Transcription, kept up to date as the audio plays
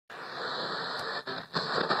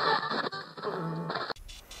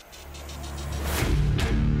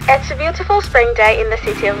It's a beautiful spring day in the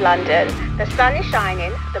city of London. The sun is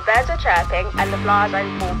shining, the birds are chirping, and the flowers are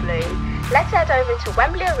in full bloom. Let's head over to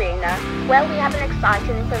Wembley Arena, where we have an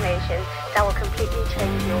exciting information that will completely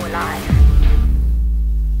change your life.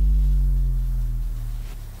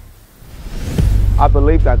 I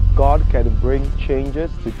believe that God can bring changes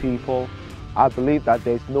to people. I believe that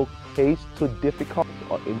there's no case too difficult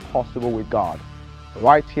or impossible with God.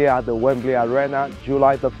 Right here at the Wembley Arena,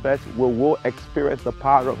 July the 1st, we will experience the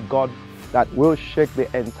power of God that will shake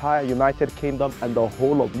the entire United Kingdom and the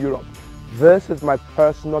whole of Europe. This is my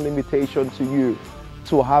personal invitation to you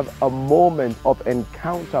to have a moment of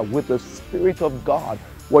encounter with the Spirit of God,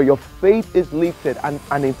 where your faith is lifted and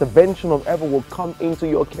an intervention of heaven will come into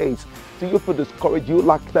your case. Do you feel discouraged? Do you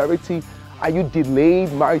lack clarity? Are you delayed,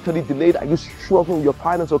 maritally delayed? Are you struggling with your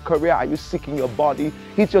finance or career? Are you sick in your body?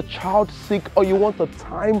 Is your child sick, or you want a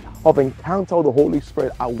time of encounter with the Holy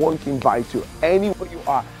Spirit? I want to invite you, anywhere you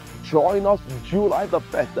are, join us July the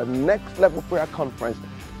 1st, the Next Level Prayer Conference.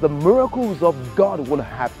 The miracles of God will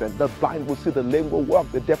happen. The blind will see, the lame will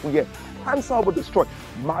walk, the deaf will hear, cancer will destroy,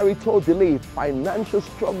 marital delay, financial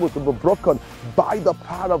struggles will be broken by the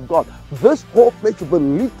power of God. This whole place will be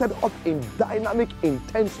lifted up in dynamic,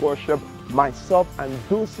 intense worship. Myself and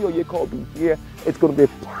Dunsin will be here. It's going to be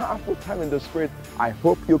a powerful time in the Spirit. I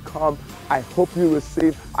hope you come. I hope you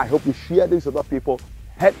receive. I hope you share this with other people.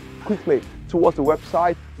 Head quickly towards the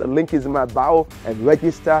website. The link is in my bio, and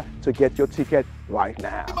register to get your ticket right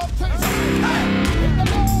now.